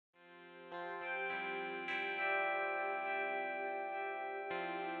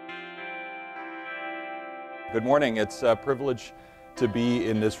Good morning. It's a privilege to be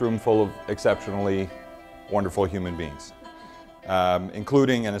in this room full of exceptionally wonderful human beings,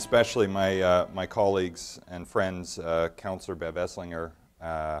 including and especially my colleagues and friends, Councillor Bev Esslinger,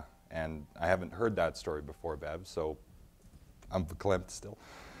 and I haven't heard that story before, Bev, so I'm verklempt still.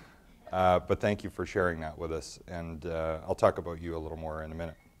 But thank you for sharing that with us, and I'll talk about you a little more in a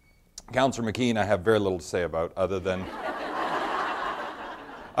minute. Councillor McKean, I have very little to say about other than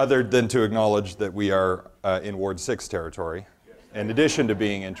to acknowledge that we are in Ward 6 territory, in addition to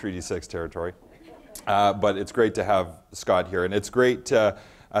being in Treaty 6 territory. But it's great to have Scott here, and it's great to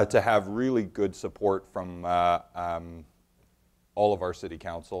have really good support from all of our City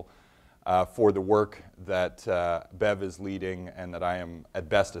Council for the work that Bev is leading and that I am at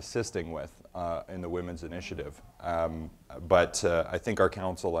best assisting with in the Women's Initiative. But I think our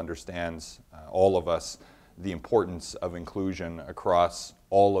Council understands, all of us, the importance of inclusion across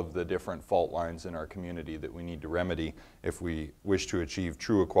all of the different fault lines in our community that we need to remedy if we wish to achieve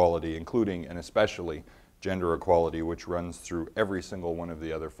true equality, including and especially gender equality, which runs through every single one of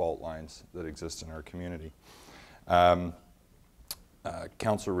the other fault lines that exist in our community.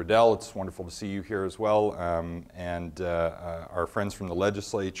 Councillor Riddell, it's wonderful to see you here as well, and our friends from the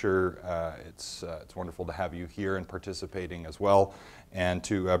legislature, it's wonderful to have you here and participating as well. And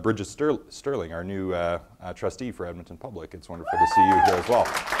to Bridget Sterling, our new trustee for Edmonton Public, it's wonderful to see you here as well.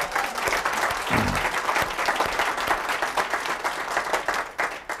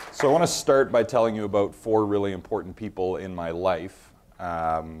 So I want to start by telling you about four really important people in my life,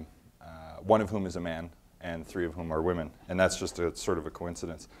 one of whom is a man, and three of whom are women, and that's just a sort of a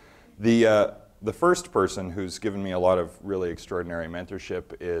coincidence. The first person who's given me a lot of really extraordinary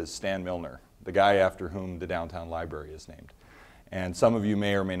mentorship is Stan Milner, the guy after whom the Downtown Library is named. And some of you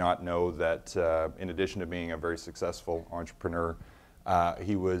may or may not know that in addition to being a very successful entrepreneur,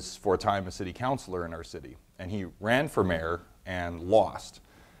 he was for a time a city councillor in our city, and he ran for mayor and lost,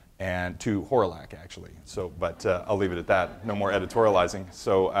 and to Horillac actually. So, but I'll leave it at that. No more editorializing.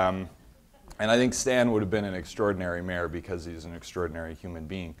 So. And I think Stan would have been an extraordinary mayor because he's an extraordinary human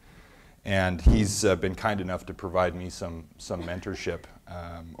being. And he's been kind enough to provide me some mentorship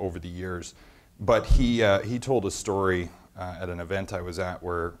over the years. But he told a story at an event I was at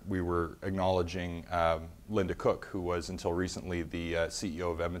where we were acknowledging Linda Cook, who was until recently the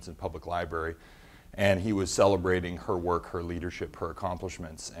CEO of Edmonton Public Library. And he was celebrating her work, her leadership, her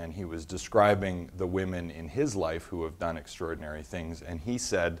accomplishments. And he was describing the women in his life who have done extraordinary things. And he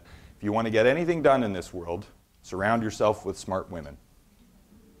said, if you want to get anything done in this world, surround yourself with smart women.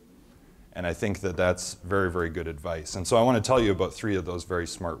 And I think that that's very, very good advice. And so I want to tell you about three of those very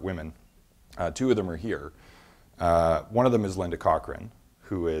smart women. Two of them are here. One of them is Linda Cochran,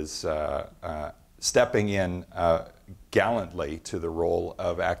 who is stepping in gallantly to the role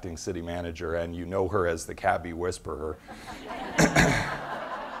of acting city manager, and you know her as the cabbie whisperer.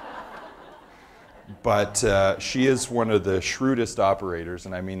 But she is one of the shrewdest operators,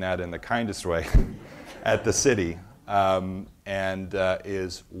 and I mean that in the kindest way, at the city, and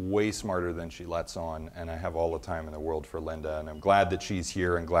is way smarter than she lets on, and I have all the time in the world for Linda, and I'm glad that she's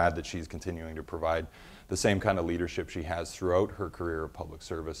here and glad that she's continuing to provide the same kind of leadership she has throughout her career of public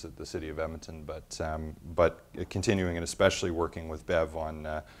service at the City of Edmonton, but continuing and especially working with Bev on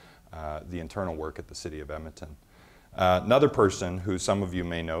the internal work at the City of Edmonton. Another person who some of you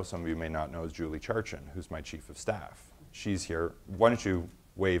may know, some of you may not know, is Julie Charchin, who's my Chief of Staff. She's here. Why don't you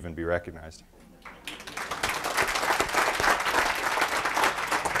wave and be recognized?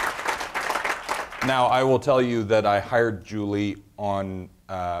 Now, I will tell you that I hired Julie on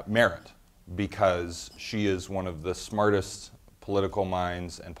merit because she is one of the smartest political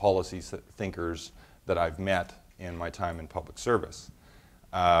minds and policy thinkers that I've met in my time in public service.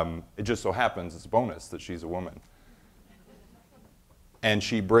 It just so happens, it's a bonus, that she's a woman. And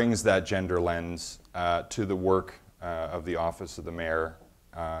she brings that gender lens to the work of the office of the mayor,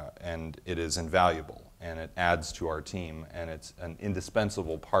 and it is invaluable, and it adds to our team, and it's an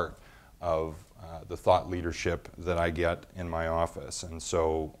indispensable part of the thought leadership that I get in my office. And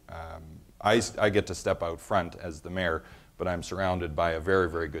so I get to step out front as the mayor, but I'm surrounded by a very,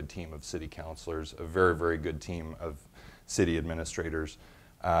 very good team of city councillors, a very, very good team of city administrators,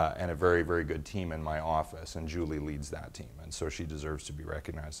 and a very, very good team in my office, and Julie leads that team, and so she deserves to be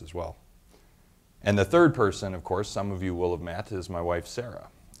recognized as well. And the third person, of course, some of you will have met, is my wife, Sarah,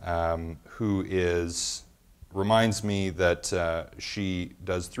 who reminds me that she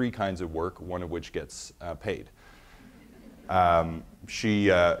does three kinds of work, one of which gets paid.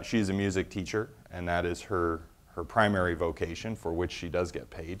 She's a music teacher, and that is her primary vocation for which she does get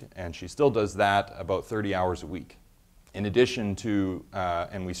paid, and she still does that about 30 hours a week. In addition to,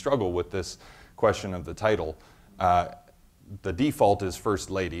 and we struggle with this question of the title. The default is First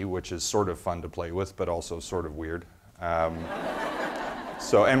Lady, which is sort of fun to play with, but also sort of weird. And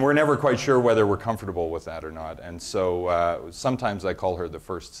we're never quite sure whether we're comfortable with that or not. And so sometimes I call her the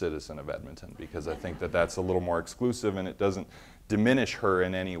first citizen of Edmonton, because I think that that's a little more exclusive, and it doesn't diminish her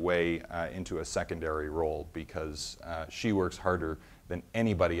in any way into a secondary role, because she works harder than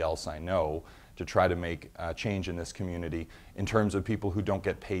anybody else I know to try to make change in this community in terms of people who don't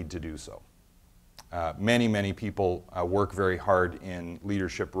get paid to do so. Many people work very hard in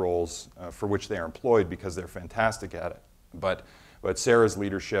leadership roles for which they are employed because they're fantastic at it. But Sarah's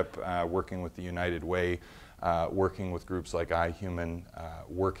leadership, working with the United Way, working with groups like iHuman,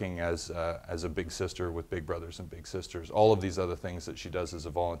 working as a big sister with Big Brothers and Big Sisters, all of these other things that she does as a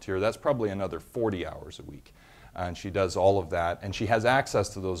volunteer, that's probably another 40 hours a week. And she does all of that, and she has access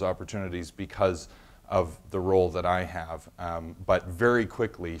to those opportunities because of the role that I have. But very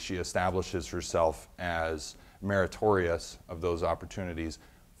quickly, she establishes herself as meritorious of those opportunities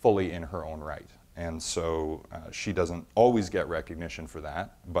fully in her own right. And so she doesn't always get recognition for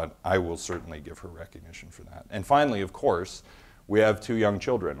that, but I will certainly give her recognition for that. And finally, of course, we have 2 young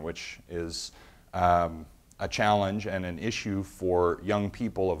children, which is a challenge and an issue for young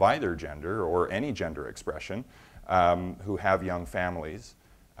people of either gender or any gender expression who have young families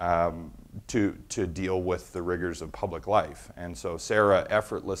to deal with the rigors of public life. And so Sarah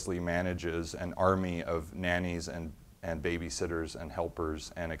effortlessly manages an army of nannies and babysitters and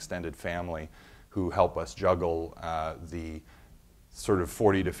helpers and extended family who help us juggle the sort of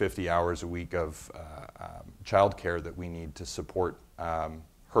 40 to 50 hours a week of childcare that we need to support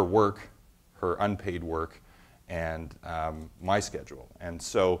her work, her unpaid work, and my schedule. And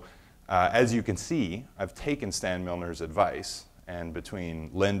so, as you can see, I've taken Stan Milner's advice, and between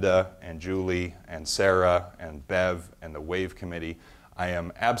Linda and Julie and Sarah and Bev and the WAVE committee, I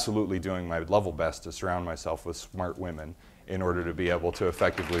am absolutely doing my level best to surround myself with smart women in order to be able to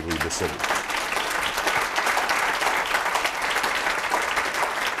effectively lead the city.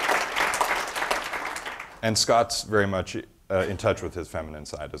 And Scott's very much in touch with his feminine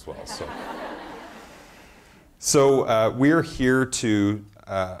side as well. So we're here to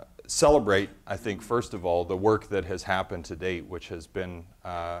celebrate, I think, first of all, the work that has happened to date, which has been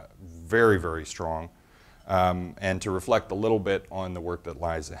very, very strong, and to reflect a little bit on the work that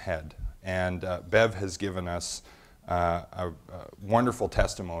lies ahead. And Bev has given us a wonderful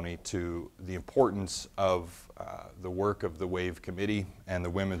testimony to the importance of the work of the WAVE Committee and the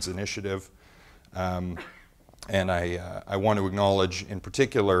Women's Initiative. And I want to acknowledge in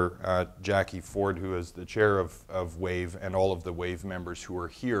particular Jackie Ford, who is the chair of WAVE, and all of the WAVE members who are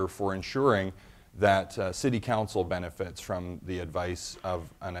here for ensuring that City Council benefits from the advice of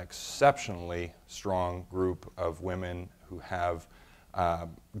an exceptionally strong group of women who have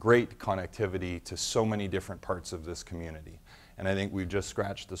great connectivity to so many different parts of this community. And I think we've just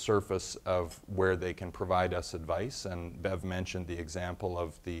scratched the surface of where they can provide us advice. And Bev mentioned the example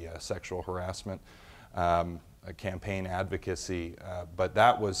of the sexual harassment campaign advocacy, but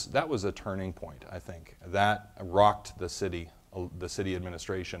that was a turning point, I think. That rocked the city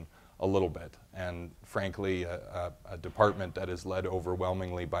administration a little bit. And frankly, a department that is led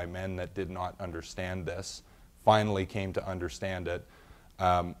overwhelmingly by men that did not understand this finally came to understand it,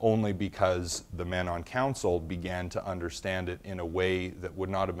 only because the men on council began to understand it in a way that would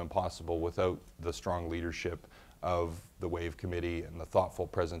not have been possible without the strong leadership of the WAVE Committee and the thoughtful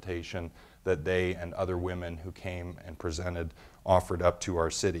presentation that they and other women who came and presented offered up to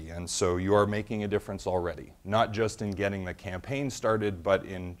our city. And so you are making a difference already, not just in getting the campaign started, but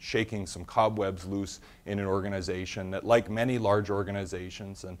in shaking some cobwebs loose in an organization that, like many large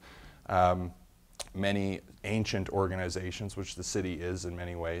organizations and many ancient organizations, which the city is in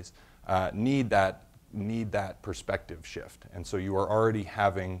many ways, need that perspective shift. And so you are already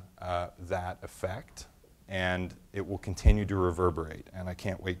having that effect, and it will continue to reverberate, and I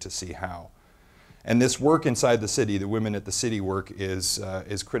can't wait to see how. And this work inside the city, the Women at the City work, is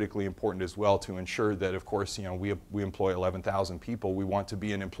critically important as well, to ensure that, of course, you know, we employ 11,000 people. We want to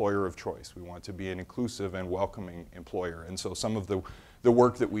be an employer of choice. We want to be an inclusive and welcoming employer. And so some of the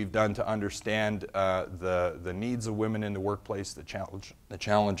work that we've done to understand the needs of women in the workplace, the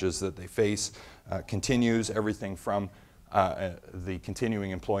challenges that they face, continues. Everything from the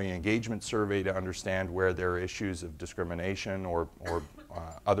continuing employee engagement survey to understand where there are issues of discrimination or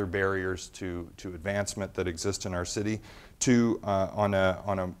other barriers to advancement that exist in our city, to on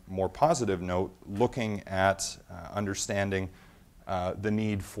a more positive note, looking at understanding the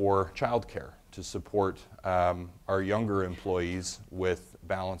need for childcare to support our younger employees with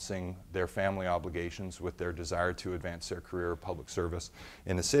balancing their family obligations with their desire to advance their career of public service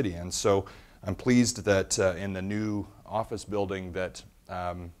in the city. And so I'm pleased that in the new office building that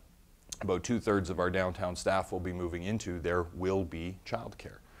about 2/3 of our downtown staff will be moving into, there will be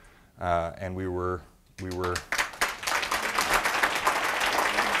childcare. And we were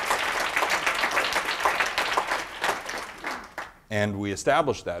and we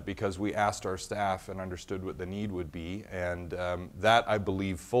established that because we asked our staff and understood what the need would be, and that, I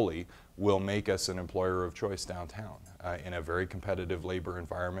believe fully, will make us an employer of choice downtown in a very competitive labor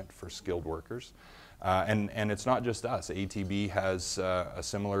environment for skilled workers. And it's not just us. ATB has a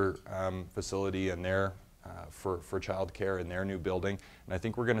similar facility in there for childcare in their new building, and I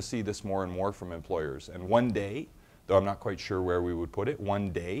think we're going to see this more and more from employers. And one day, though I'm not quite sure where we would put it,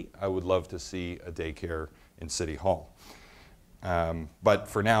 one day I would love to see a daycare in City Hall. But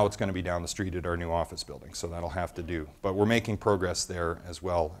for now, it's going to be down the street at our new office building, so that'll have to do. But we're making progress there as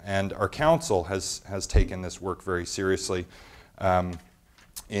well. And our council has taken this work very seriously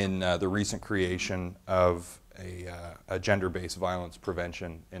in the recent creation of a gender-based violence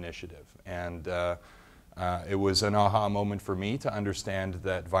prevention initiative. And it was an aha moment for me to understand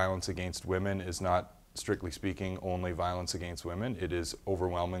that violence against women is not, strictly speaking, only violence against women. It is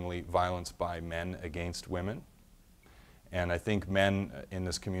overwhelmingly violence by men against women. And I think men in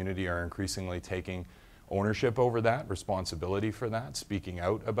this community are increasingly taking ownership over that, responsibility for that, speaking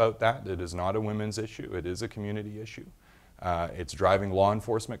out about that. It is not a women's issue, it is a community issue. It's driving law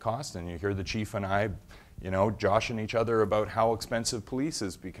enforcement costs, and you hear the chief and I, joshing each other about how expensive police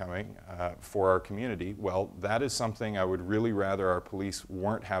is becoming for our community. Well, that is something I would really rather our police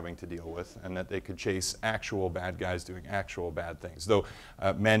weren't having to deal with, and that they could chase actual bad guys doing actual bad things. Though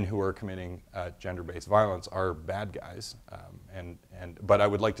men who are committing gender-based violence are bad guys, but I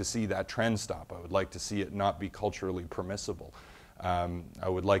would like to see that trend stop. I would like to see it not be culturally permissible. I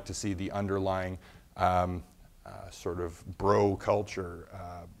would like to see the underlying sort of bro culture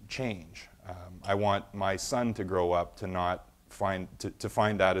change. I want my son to grow up to not find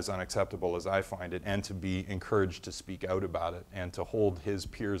that as unacceptable as I find it, and to be encouraged to speak out about it and to hold his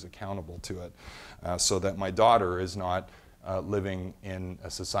peers accountable to it, so that my daughter is not living in a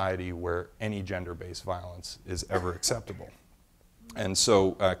society where any gender-based violence is ever acceptable. And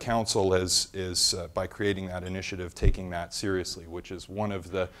so council is by creating that initiative, taking that seriously, which is one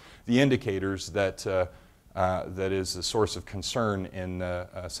of the indicators that that is a source of concern in the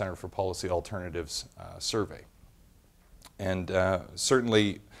Center for Policy Alternatives survey. And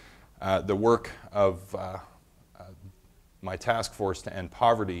certainly the work of my task force to end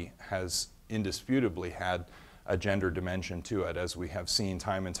poverty has indisputably had a gender dimension to it, as we have seen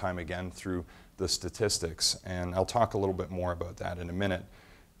time and time again through the statistics. And I'll talk a little bit more about that in a minute.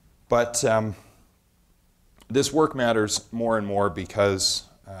 But this work matters more and more because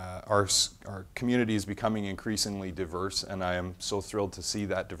our community is becoming increasingly diverse, and I am so thrilled to see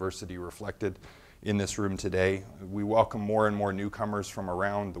that diversity reflected in this room today. We welcome more and more newcomers from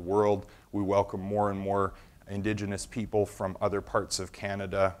around the world. We welcome more and more Indigenous people from other parts of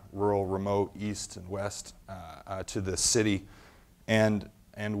Canada, rural, remote, east and west, to the city. And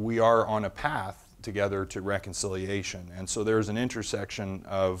we are on a path together to reconciliation. And so there's an intersection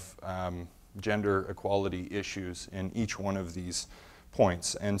of gender equality issues in each one of these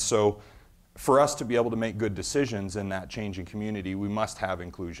points. And so for us to be able to make good decisions in that changing community, we must have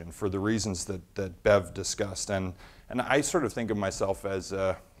inclusion for the reasons that Bev discussed. And I sort of think of myself as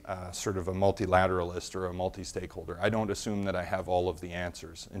sort of a multilateralist or a multi-stakeholder. I don't assume that I have all of the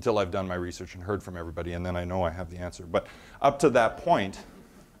answers until I've done my research and heard from everybody, and then I know I have the answer. But up to that point,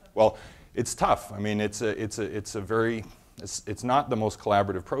 well, it's tough. I mean, it's not the most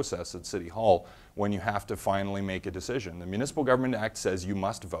collaborative process at City Hall when you have to finally make a decision. The Municipal Government Act says you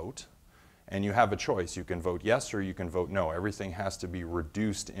must vote, and you have a choice. You can vote yes or you can vote no. Everything has to be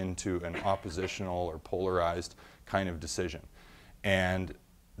reduced into an oppositional or polarized kind of decision. And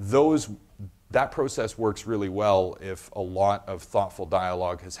that process works really well if a lot of thoughtful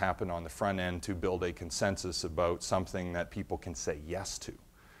dialogue has happened on the front end to build a consensus about something that people can say yes to.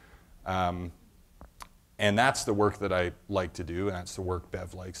 And that's the work that I like to do, and that's the work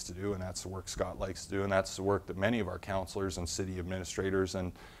Bev likes to do, and that's the work Scott likes to do, and that's the work that many of our councillors and city administrators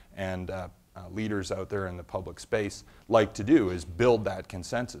and leaders out there in the public space like to do, is build that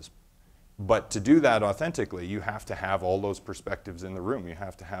consensus. But to do that authentically, you have to have all those perspectives in the room. You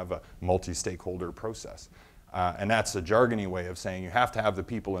have to have a multi-stakeholder process. And that's a jargony way of saying you have to have the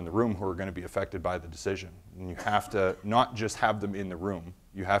people in the room who are going to be affected by the decision. And you have to not just have them in the room,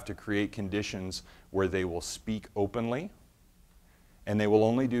 you have to create conditions where they will speak openly, and they will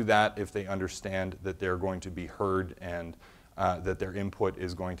only do that if they understand that they're going to be heard and that their input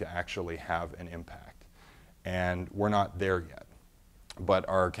is going to actually have an impact. And we're not there yet. But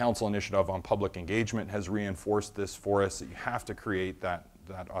our council initiative on public engagement has reinforced this for us, that you have to create that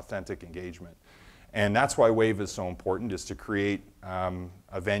authentic engagement. And that's why WAVE is so important, is to create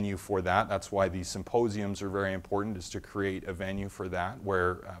a venue for that. That's why these symposiums are very important, is to create a venue for that,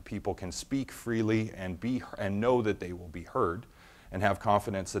 where people can speak freely and know that they will be heard and have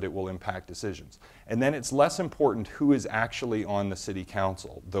confidence that it will impact decisions. And then it's less important who is actually on the city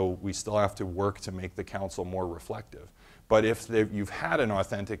council, though we still have to work to make the council more reflective. But if you've had an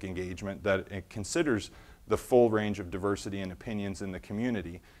authentic engagement that it considers the full range of diversity and opinions in the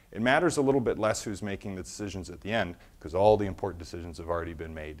community, it matters a little bit less who's making the decisions at the end, because all the important decisions have already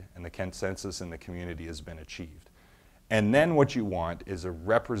been made and the consensus in the community has been achieved. And then what you want is a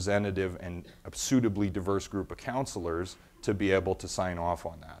representative and a suitably diverse group of councillors to be able to sign off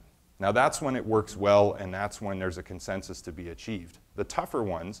on that. Now that's when it works well, and that's when there's a consensus to be achieved. The tougher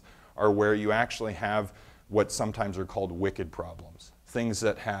ones are where you actually have what sometimes are called wicked problems. Things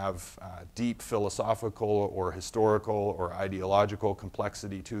that have deep philosophical or historical or ideological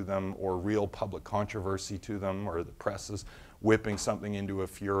complexity to them, or real public controversy to them, or the press is whipping something into a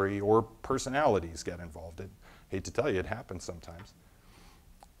fury, or personalities get involved. I hate to tell you, it happens sometimes.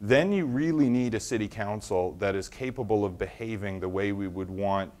 Then you really need a city council that is capable of behaving the way we would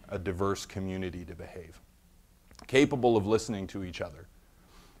want a diverse community to behave. Capable of listening to each other.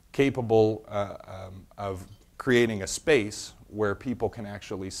 Capable of creating a space where people can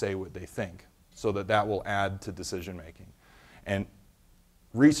actually say what they think, so that that will add to decision making. And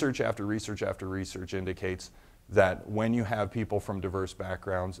research after research after research indicates that when you have people from diverse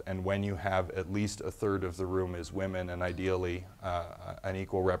backgrounds, and when you have at least a third of the room is women, and ideally an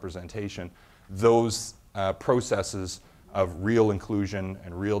equal representation, those processes of real inclusion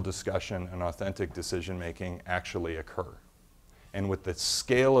and real discussion and authentic decision making actually occur. And with the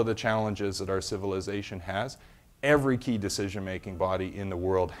scale of the challenges that our civilization has, every key decision-making body in the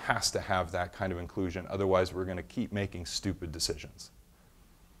world has to have that kind of inclusion. Otherwise, we're going to keep making stupid decisions.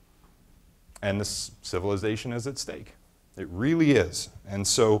 And this civilization is at stake. It really is. And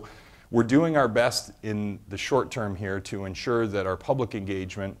so we're doing our best in the short term here to ensure that our public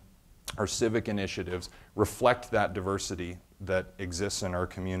engagement, our civic initiatives, reflect that diversity that exists in our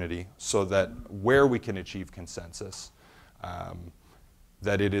community, so that where we can achieve consensus,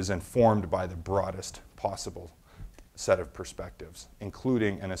 that it is informed by the broadest possible set of perspectives,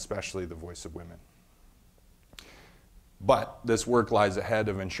 including and especially the voice of women. But this work lies ahead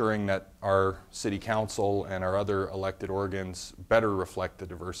of ensuring that our city council and our other elected organs better reflect the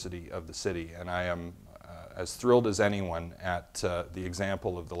diversity of the city. And I am as thrilled as anyone at the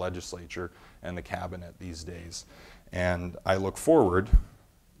example of the legislature and the cabinet these days. And I look forward,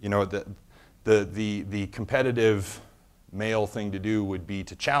 you know, the competitive male thing to do would be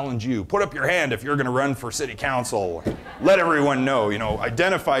to challenge you. Put up your hand if you're going to run for city council. Let everyone know, you know,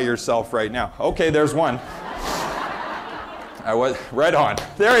 identify yourself right now. Okay, there's one. I was right on.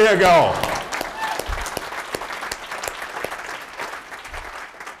 There you go.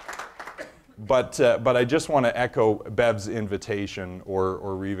 But I just want to echo Bev's invitation,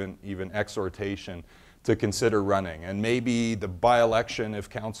 or even exhortation, to consider running. And maybe the by-election, if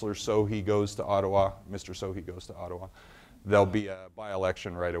Councillor Sohi goes to Ottawa, Mr. Sohi goes to Ottawa, there'll be a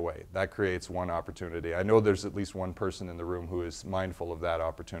by-election right away. That creates one opportunity. I know there's at least one person in the room who is mindful of that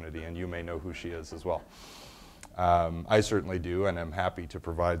opportunity, and you may know who she is as well. I certainly do, and I'm happy to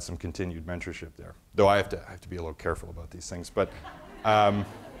provide some continued mentorship there. Though I have to be a little careful about these things. But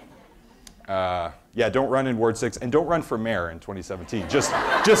yeah, don't run in Ward 6, and don't run for mayor in 2017. Just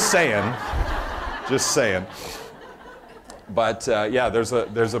saying. Just saying. But yeah, there's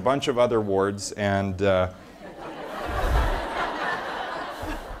a bunch of other wards, and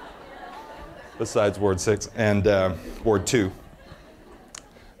besides Ward 6 and Ward 2.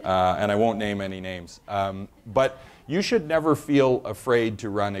 And I won't name any names. But you should never feel afraid to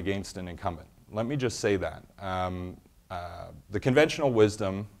run against an incumbent. Let me just say that. The conventional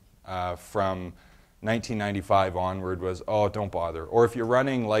wisdom from 1995 onward was, oh, don't bother. Or if you're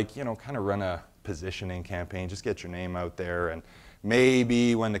running, like, you know, kind of run a positioning campaign, just get your name out there, and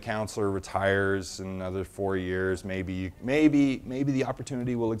maybe when the councillor retires in another 4 years, maybe the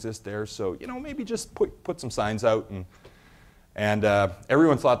opportunity will exist there. So, you know, maybe just put some signs out, and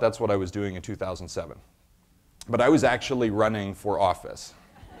everyone thought that's what I was doing in 2007. But I was actually running for office.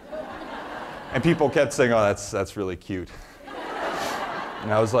 And people kept saying, oh, that's really cute.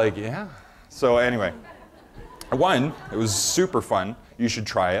 And I was like, yeah. So anyway, I won. It was super fun. You should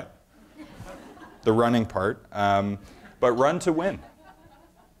try it. The running part. But run to win.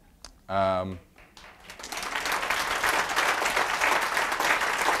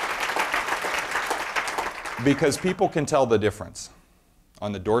 Because people can tell the difference.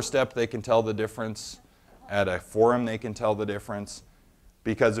 On the doorstep, they can tell the difference. At a forum, they can tell the difference.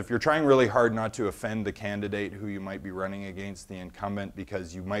 Because if you're trying really hard not to offend the candidate who you might be running against, the incumbent,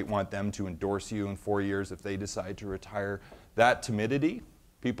 because you might want them to endorse you in 4 years if they decide to retire, that timidity,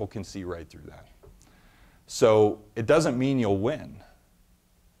 people can see right through that. So it doesn't mean you'll win.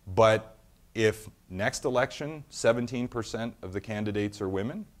 But if next election, 17% of the candidates are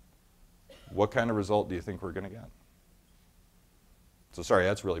women, what kind of result do you think we're going to get? So sorry,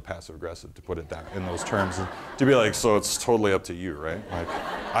 that's really passive-aggressive to put it that in those terms. And to be like, so it's totally up to you, right? Like,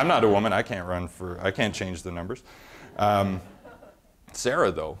 I'm not a woman. I can't run for, I can't change the numbers.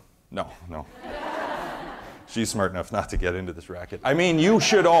 Sarah, though, no. She's smart enough not to get into this racket. I mean, you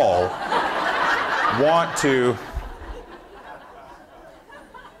should all want to.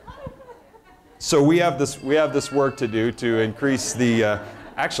 So we have this work to do to increase the,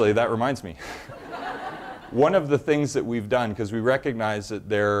 actually, that reminds me. One of the things that we've done, because we recognize that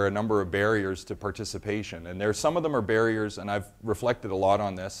there are a number of barriers to participation, and some of them are barriers, and I've reflected a lot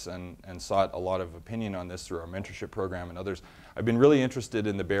on this and sought a lot of opinion on this through our mentorship program and others. I've been really interested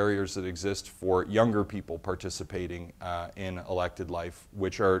in the barriers that exist for younger people participating in elected life,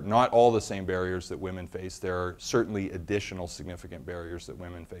 which are not all the same barriers that women face. There are certainly additional significant barriers that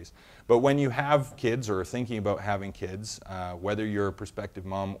women face. But when you have kids or are thinking about having kids, whether you're a prospective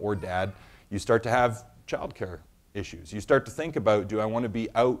mom or dad, you start to have childcare issues. You start to think about, do I want to be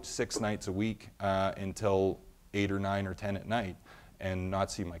out 6 nights a week until 8 or 9 or 10 at night and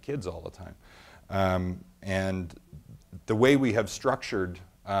not see my kids all the time? And the way we have structured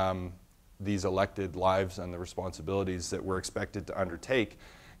these elected lives and the responsibilities that we're expected to undertake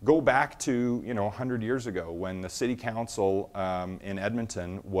go back to 100 years ago when the city council in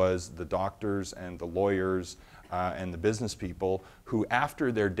Edmonton was the doctors and the lawyers and the business people who,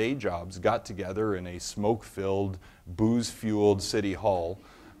 after their day jobs, got together in a smoke-filled, booze-fueled city hall.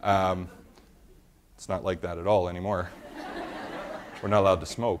 It's not like that at all anymore. We're not allowed to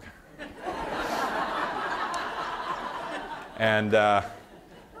smoke. And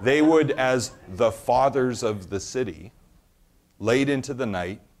they would, as the fathers of the city, late into the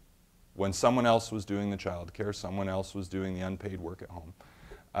night, when someone else was doing the childcare, someone else was doing the unpaid work at home,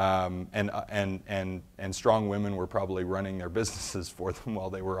 and strong women were probably running their businesses for them while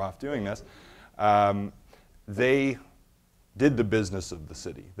they were off doing this. They did the business of the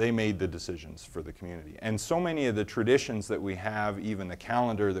city. They made the decisions for the community. And so many of the traditions that we have, even the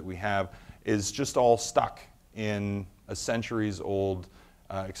calendar that we have, is just all stuck in a centuries-old,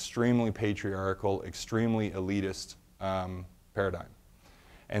 extremely patriarchal, extremely elitist paradigm.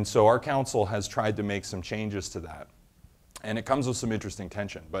 And so our council has tried to make some changes to that. And it comes with some interesting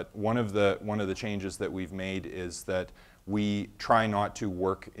tension, but one of the changes that we've made is that we try not to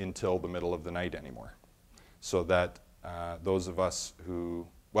work until the middle of the night anymore, so that those of us who,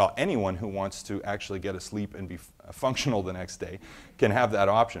 well, anyone who wants to actually get a sleep and be functional the next day can have that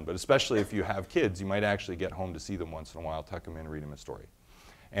option. But especially if you have kids, you might actually get home to see them once in a while, tuck them in, read them a story.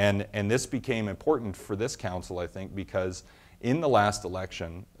 And this became important for this council, I think, because in the last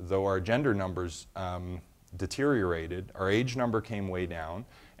election, though our gender numbers deteriorated, our age number came way down,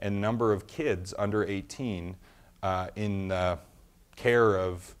 and the number of kids under 18 in the care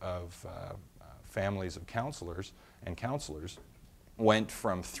of families of counselors and counselors went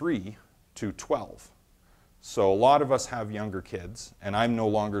from 3 to 12. So a lot of us have younger kids, and I'm no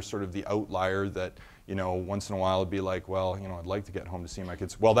longer sort of the outlier that, once in a while it'd be like, well, I'd like to get home to see my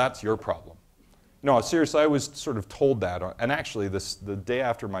kids. Well, that's your problem. No, seriously, I was sort of told that. And actually, the day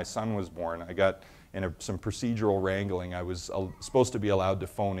after my son was born, I got in some procedural wrangling. I was supposed to be allowed to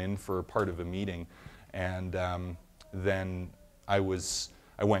phone in for part of a meeting, and then I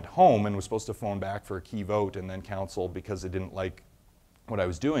went home and was supposed to phone back for a key vote, and then council, because they didn't like what I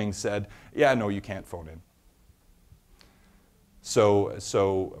was doing, said, yeah, no, you can't phone in.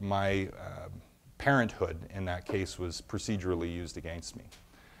 So my parenthood in that case was procedurally used against me.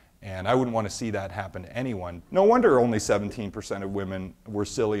 And I wouldn't want to see that happen to anyone. No wonder only 17% of women were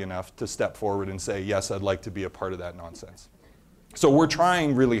silly enough to step forward and say, yes, I'd like to be a part of that nonsense. So we're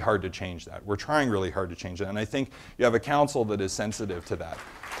trying really hard to change that. We're trying really hard to change that. And I think you have a council that is sensitive to that.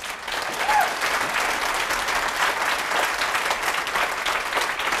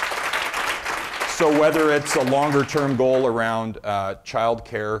 So whether it's a longer-term goal around child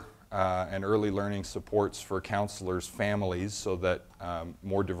care and early learning supports for counselors' families so that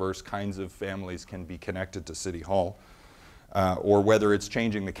more diverse kinds of families can be connected to City Hall, or whether it's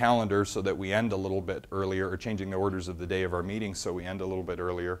changing the calendar so that we end a little bit earlier, or changing the orders of the day of our meetings so we end a little bit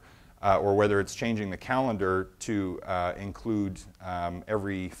earlier, or whether it's changing the calendar to include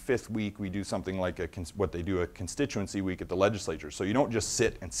every 5th week we do something like what they do, a constituency week at the legislature. So you don't just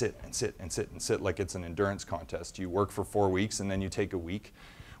sit and sit and sit and sit and sit like it's an endurance contest. You work for 4 weeks and then you take a week,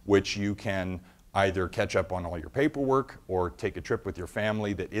 which you can either catch up on all your paperwork or take a trip with your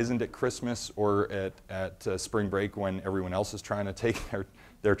family that isn't at Christmas or at spring break when everyone else is trying to take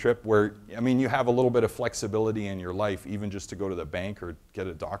their trip, where, I mean, you have a little bit of flexibility in your life, even just to go to the bank or get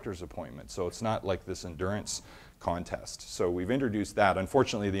a doctor's appointment. So it's not like this endurance contest. So we've introduced that.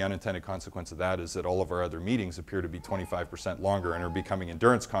 Unfortunately, the unintended consequence of that is that all of our other meetings appear to be 25% longer and are becoming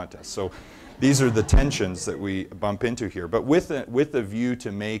endurance contests. So these are the tensions that we bump into here. But with a view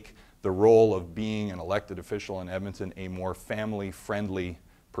to make the role of being an elected official in Edmonton a more family-friendly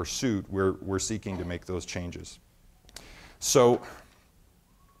pursuit, we're seeking to make those changes. So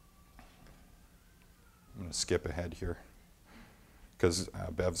I'm going to skip ahead here because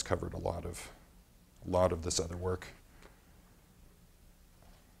Bev's covered a lot of this other work.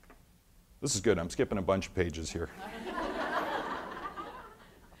 This is good. I'm skipping a bunch of pages here.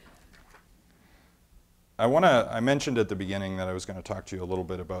 I mentioned at the beginning that I was going to talk to you a little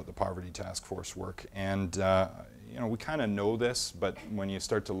bit about the Poverty Task Force work, and you know, we kind of know this, but when you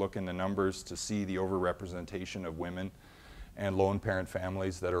start to look in the numbers to see the overrepresentation of women and lone parent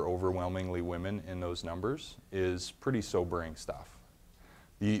families that are overwhelmingly women in those numbers is pretty sobering stuff.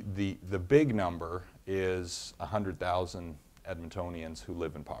 The big number is 100,000 Edmontonians who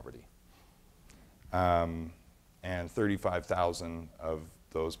live in poverty. And 35,000 of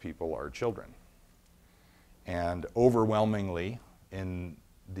those people are children. And overwhelmingly in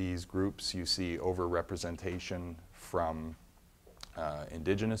these groups you see overrepresentation from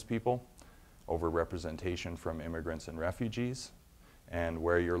Indigenous people, overrepresentation from immigrants and refugees, and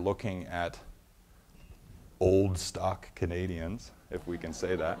where you're looking at old stock Canadians, if we can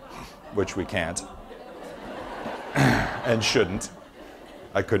say that, which we can't and shouldn't.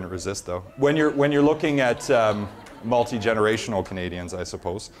 I couldn't resist though. When you're looking at multi-generational Canadians, I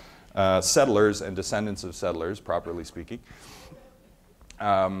suppose, settlers and descendants of settlers, properly speaking,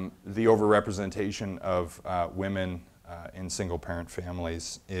 the overrepresentation of women in single-parent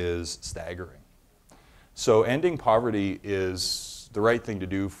families is staggering. So ending poverty is the right thing to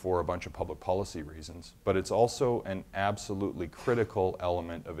do for a bunch of public policy reasons, but it's also an absolutely critical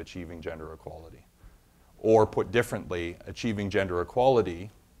element of achieving gender equality. Or put differently, achieving gender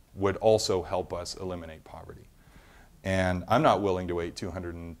equality would also help us eliminate poverty. And I'm not willing to wait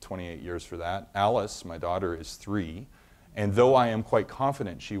 228 years for that. Alice, my daughter, is 3, and though I am quite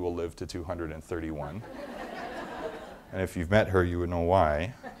confident she will live to 231, and if you've met her, you would know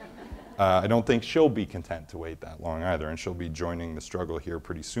why, I don't think she'll be content to wait that long either, and she'll be joining the struggle here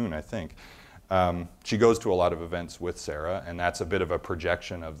pretty soon, I think. She goes to a lot of events with Sarah, and that's a bit of a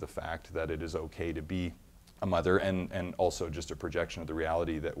projection of the fact that it is okay to be a mother, and also just a projection of the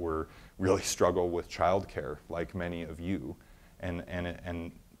reality that we're really struggle with childcare, like many of you,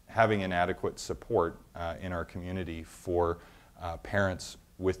 and having inadequate support in our community for parents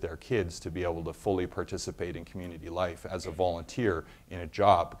with their kids to be able to fully participate in community life as a volunteer in a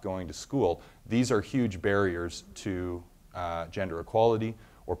job, going to school. These are huge barriers to gender equality,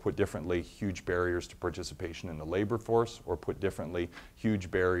 or put differently, huge barriers to participation in the labor force, or put differently, huge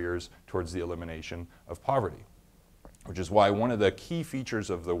barriers towards the elimination of poverty. Which is why one of the key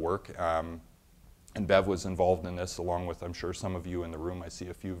features of the work, and Bev was involved in this along with, I'm sure, some of you in the room. I see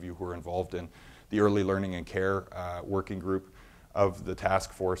a few of you who are involved in the Early Learning and Care working group of the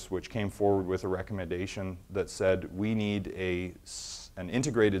task force, which came forward with a recommendation that said we need an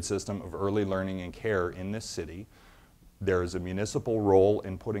integrated system of early learning and care in this city. There is a municipal role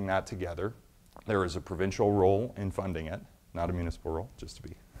in putting that together. There is a provincial role in funding it, not a municipal role, just to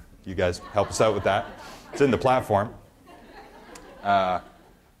be, you guys help us out with that. It's in the platform.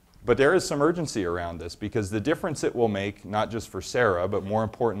 But there is some urgency around this, because the difference it will make, not just for Sarah, but more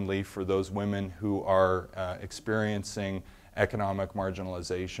importantly for those women who are experiencing economic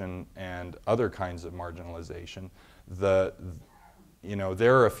marginalization and other kinds of marginalization, you know,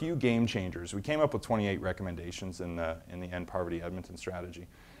 there are a few game changers. We came up with 28 recommendations in the End Poverty Edmonton strategy.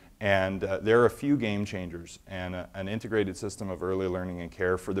 And there are a few game changers, and an integrated system of early learning and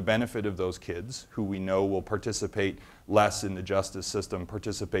care for the benefit of those kids who we know will participate less in the justice system,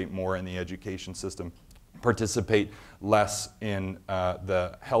 participate more in the education system, participate less in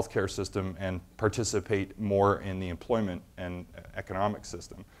the healthcare system, and participate more in the employment and economic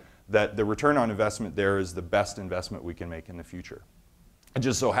system. That the return on investment there is the best investment we can make in the future. It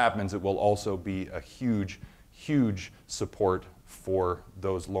just so happens it will also be a huge, huge support for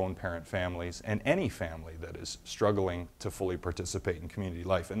those lone parent families and any family that is struggling to fully participate in community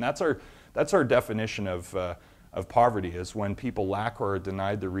life. And that's our definition of poverty, is when people lack or are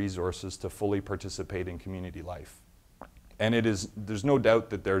denied the resources to fully participate in community life. And there's no doubt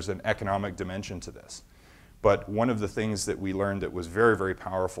that there's an economic dimension to this. But one of the things that we learned that was very, very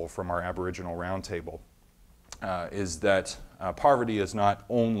powerful from our Aboriginal Roundtable is that poverty is not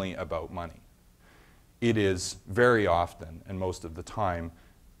only about money. It is very often, and most of the time,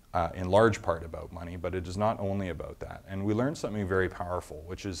 in large part about money, but it is not only about that. And we learned something very powerful,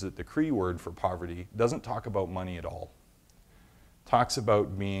 which is that the Cree word for poverty doesn't talk about money at all. It talks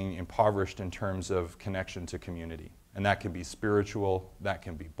about being impoverished in terms of connection to community. And that can be spiritual, that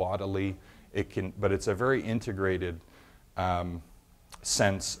can be bodily, but it's a very integrated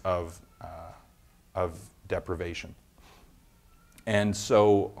sense of deprivation. And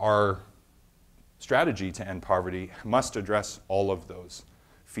so our strategy to end poverty must address all of those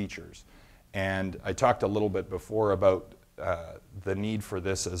features. And I talked a little bit before about the need for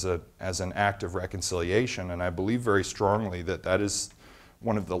this as an act of reconciliation, and I believe very strongly that that is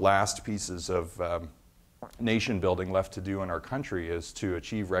one of the last pieces of nation building left to do in our country, is to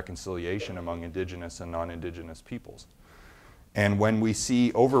achieve reconciliation among Indigenous and non-Indigenous peoples. And when we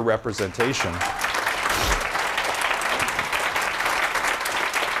see overrepresentation,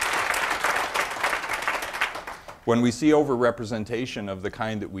 when we see overrepresentation of the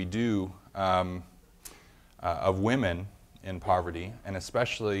kind that we do of women in poverty, and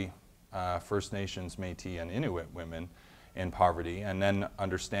especially First Nations, Métis, and Inuit women in poverty, and then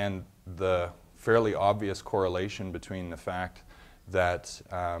understand the fairly obvious correlation between the fact that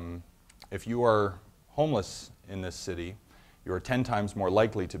if you are homeless in this city, you are 10 times more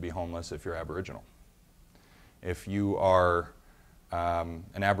likely to be homeless if you're Aboriginal. If you are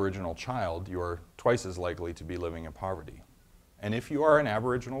an Aboriginal child, you are twice as likely to be living in poverty. And if you are an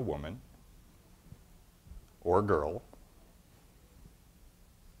Aboriginal woman or girl,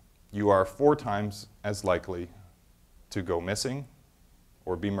 you are 4 times as likely to go missing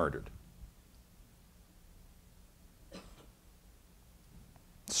or be murdered.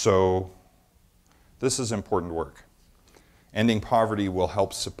 So this is important work. Ending poverty will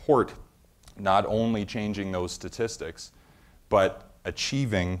help support not only changing those statistics, but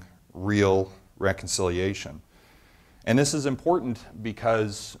achieving real reconciliation. And this is important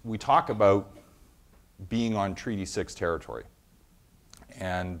because we talk about being on Treaty 6 territory.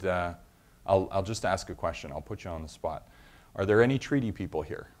 And I'll just ask a question. I'll put you on the spot. Are there any treaty people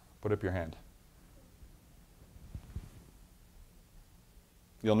here? Put up your hand.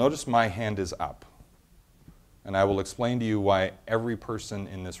 You'll notice my hand is up. And I will explain to you why every person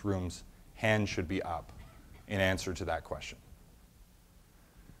in this room's hand should be up in answer to that question.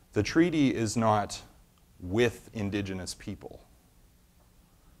 The treaty is not with Indigenous people.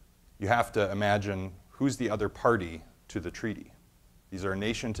 You have to imagine who's the other party to the treaty. These are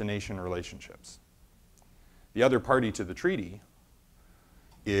nation-to-nation relationships. The other party to the treaty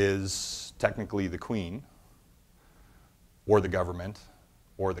is technically the Queen, or the government,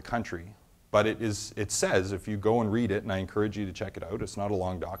 or the country. But it says, if you go and read it, and I encourage you to check it out, it's not a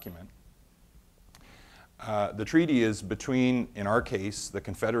long document. The treaty is between, in our case, the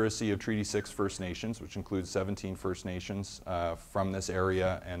Confederacy of Treaty 6 First Nations, which includes 17 First Nations from this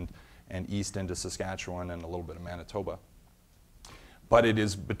area and east into Saskatchewan and a little bit of Manitoba. But it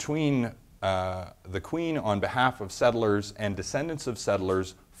is between the Queen on behalf of settlers and descendants of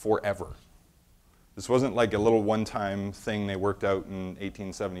settlers forever. This wasn't like a little one-time thing they worked out in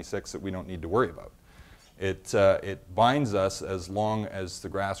 1876 that we don't need to worry about. It binds us as long as the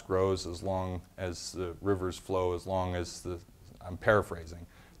grass grows, as long as the rivers flow, as long as I'm paraphrasing.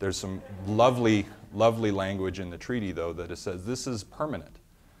 There's some lovely, lovely language in the treaty, though, that it says this is permanent.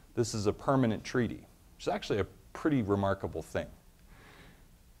 This is a permanent treaty, which is actually a pretty remarkable thing.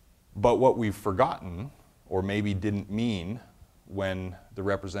 But what we've forgotten, or maybe didn't mean when the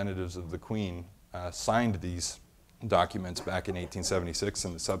representatives of the Queen signed these documents back in 1876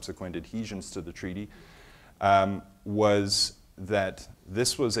 and the subsequent adhesions to the treaty, was that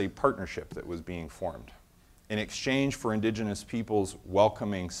this was a partnership that was being formed. In exchange for Indigenous peoples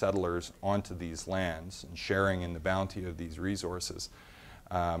welcoming settlers onto these lands and sharing in the bounty of these resources,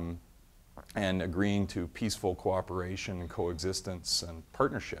 and agreeing to peaceful cooperation and coexistence and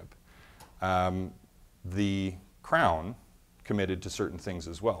partnership, the Crown committed to certain things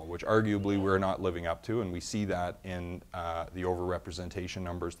as well, which arguably we're not living up to, and we see that in the overrepresentation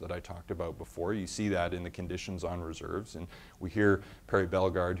numbers that I talked about before. You see that in the conditions on reserves, and we hear Perry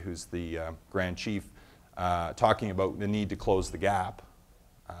Bellegarde, who's the Grand Chief, talking about the need to close the gap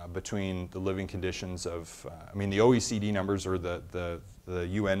between the living conditions of, I mean, the OECD numbers or the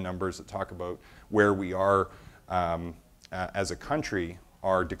UN numbers that talk about where we are as a country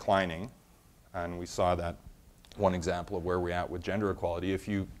are declining, and we saw that one example of where we're at with gender equality. If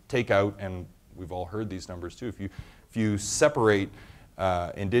you take out, and we've all heard these numbers too, if you separate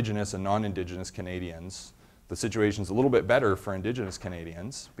Indigenous and non-Indigenous Canadians, the situation's a little bit better for Indigenous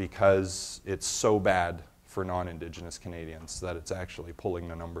Canadians because it's so bad for non-Indigenous Canadians that it's actually pulling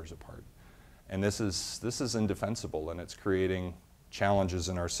the numbers apart. And this is indefensible, and it's creating challenges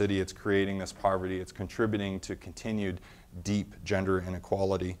in our city. It's creating this poverty. It's contributing to continued deep gender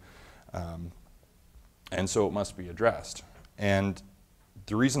inequality. And so it must be addressed. And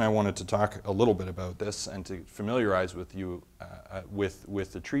the reason I wanted to talk a little bit about this and to familiarize with you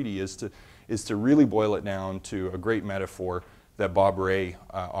with the treaty is to really boil it down to a great metaphor that Bob Ray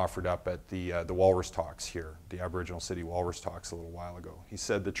offered up at the Walrus Talks here, the Aboriginal City Walrus Talks a little while ago. He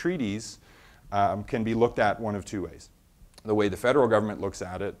said the treaties can be looked at one of two ways. The way the federal government looks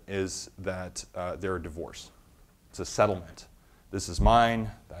at it is that they're a divorce. It's a settlement. This is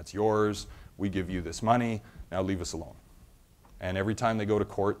mine, that's yours, we give you this money, now leave us alone. And every time they go to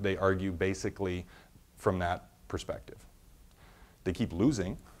court, they argue basically from that perspective. They keep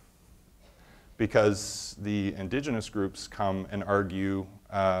losing because the Indigenous groups come and argue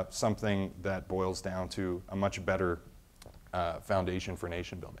something that boils down to a much better foundation for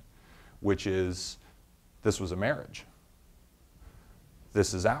nation building, which is this was a marriage.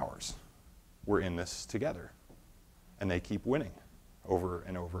 This is ours. We're in this together. And they keep winning over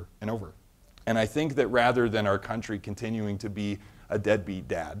and over and over. And I think that rather than our country continuing to be a deadbeat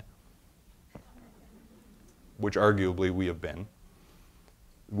dad, which arguably we have been,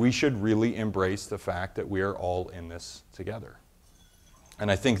 we should really embrace the fact that we are all in this together.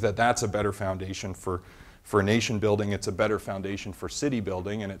 And I think that that's a better foundation for nation building. It's a better foundation for city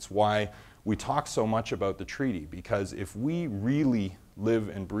building, and it's why we talk so much about the treaty, because if we really live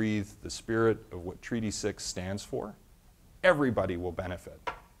and breathe the spirit of what Treaty 6 stands for, everybody will benefit.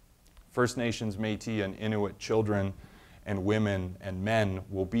 First Nations, Métis, and Inuit children and women and men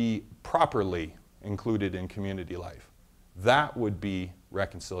will be properly included in community life. That would be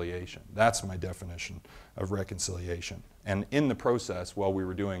reconciliation. That's my definition of reconciliation. And in the process, while we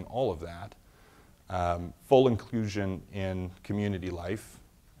were doing all of that, full inclusion in community life,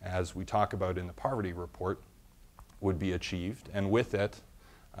 as we talk about in the poverty report, would be achieved. And with it,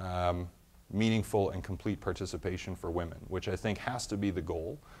 meaningful and complete participation for women, which I think has to be the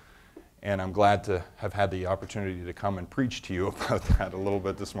goal. And I'm glad to have had the opportunity to come and preach to you about that a little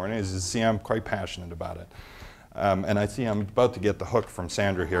bit this morning. As you see, I'm quite passionate about it. And I see I'm about to get the hook from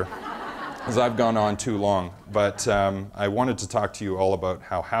Sandra here, because I've gone on too long. But I wanted to talk to you all about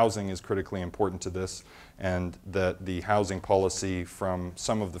how housing is critically important to this, and that the housing policy from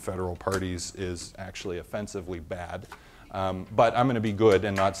some of the federal parties is actually offensively bad. But I'm going to be good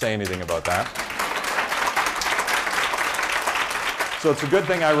and not say anything about that. So it's a good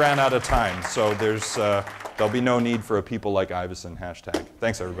thing I ran out of time. So there'll be no need for a people like Iveson hashtag.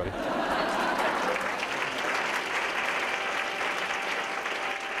 Thanks, everybody.